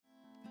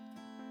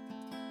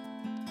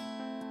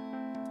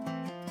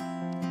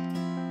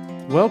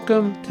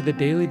Welcome to the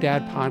Daily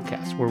Dad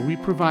Podcast, where we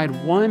provide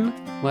one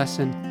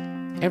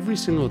lesson every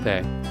single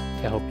day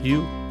to help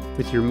you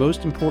with your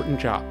most important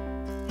job,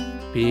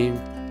 being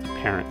a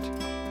parent.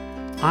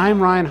 I'm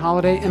Ryan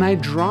Holiday, and I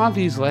draw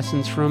these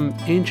lessons from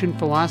ancient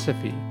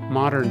philosophy,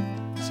 modern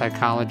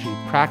psychology,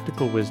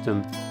 practical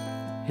wisdom,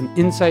 and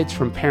insights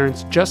from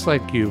parents just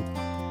like you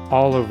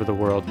all over the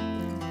world.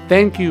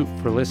 Thank you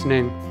for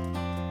listening,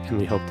 and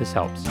we hope this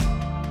helps.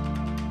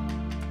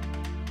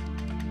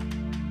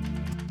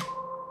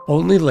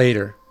 Only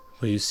later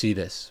will you see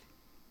this.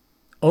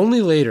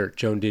 Only later,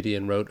 Joan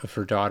Didion wrote of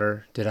her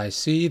daughter, did I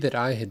see that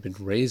I had been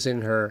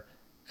raising her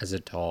as a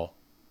doll.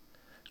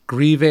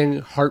 Grieving,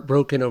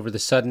 heartbroken over the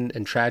sudden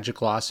and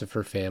tragic loss of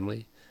her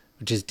family,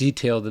 which is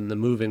detailed in the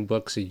moving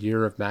books A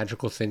Year of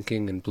Magical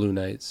Thinking and Blue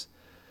Nights,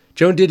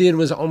 Joan Didion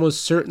was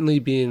almost certainly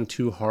being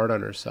too hard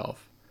on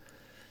herself.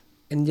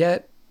 And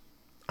yet,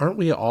 aren't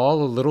we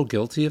all a little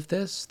guilty of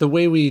this? The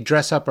way we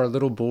dress up our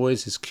little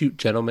boys as cute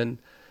gentlemen,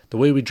 the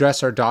way we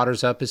dress our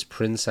daughters up as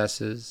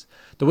princesses,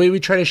 the way we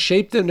try to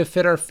shape them to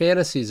fit our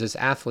fantasies as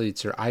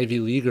athletes or Ivy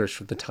Leaguers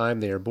from the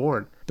time they are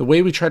born, the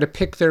way we try to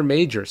pick their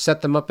major,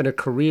 set them up in a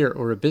career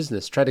or a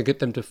business, try to get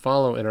them to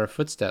follow in our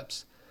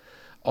footsteps.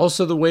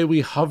 Also the way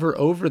we hover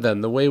over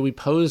them, the way we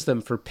pose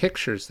them for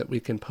pictures that we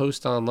can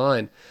post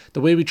online,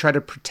 the way we try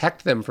to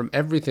protect them from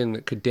everything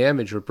that could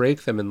damage or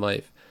break them in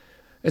life,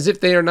 as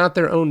if they are not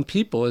their own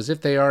people, as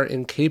if they are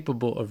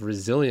incapable of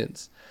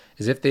resilience,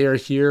 as if they are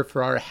here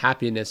for our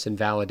happiness and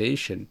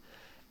validation,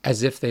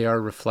 as if they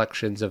are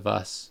reflections of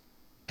us,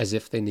 as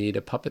if they need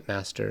a puppet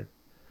master.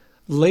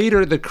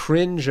 Later, the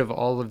cringe of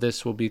all of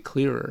this will be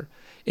clearer.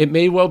 It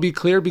may well be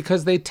clear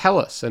because they tell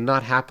us, and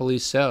not happily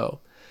so.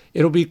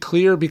 It'll be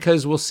clear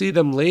because we'll see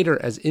them later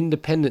as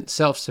independent,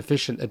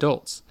 self-sufficient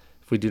adults,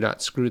 if we do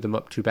not screw them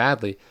up too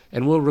badly,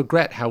 and we'll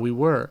regret how we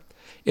were.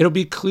 It'll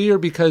be clear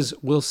because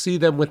we'll see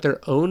them with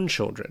their own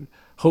children,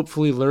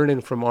 hopefully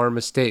learning from our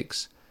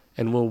mistakes,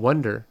 and we'll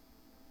wonder,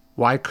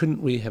 why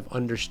couldn't we have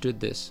understood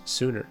this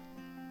sooner?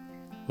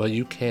 Well,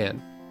 you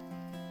can.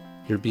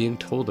 You're being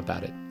told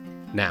about it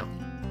now.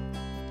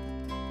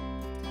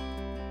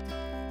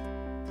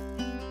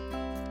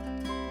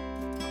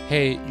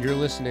 Hey, you're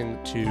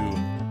listening to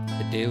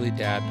the Daily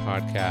Dad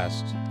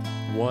Podcast,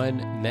 one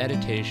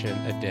meditation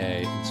a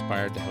day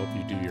inspired to help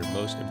you do your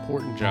most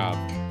important job,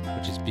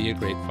 which is be a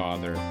great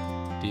father.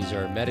 These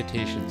are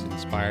meditations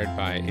inspired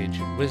by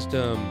ancient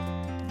wisdom,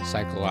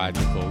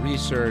 psychological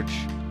research,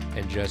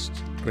 and just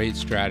great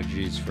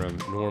strategies from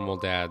normal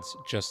dads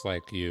just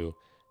like you.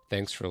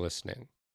 Thanks for listening.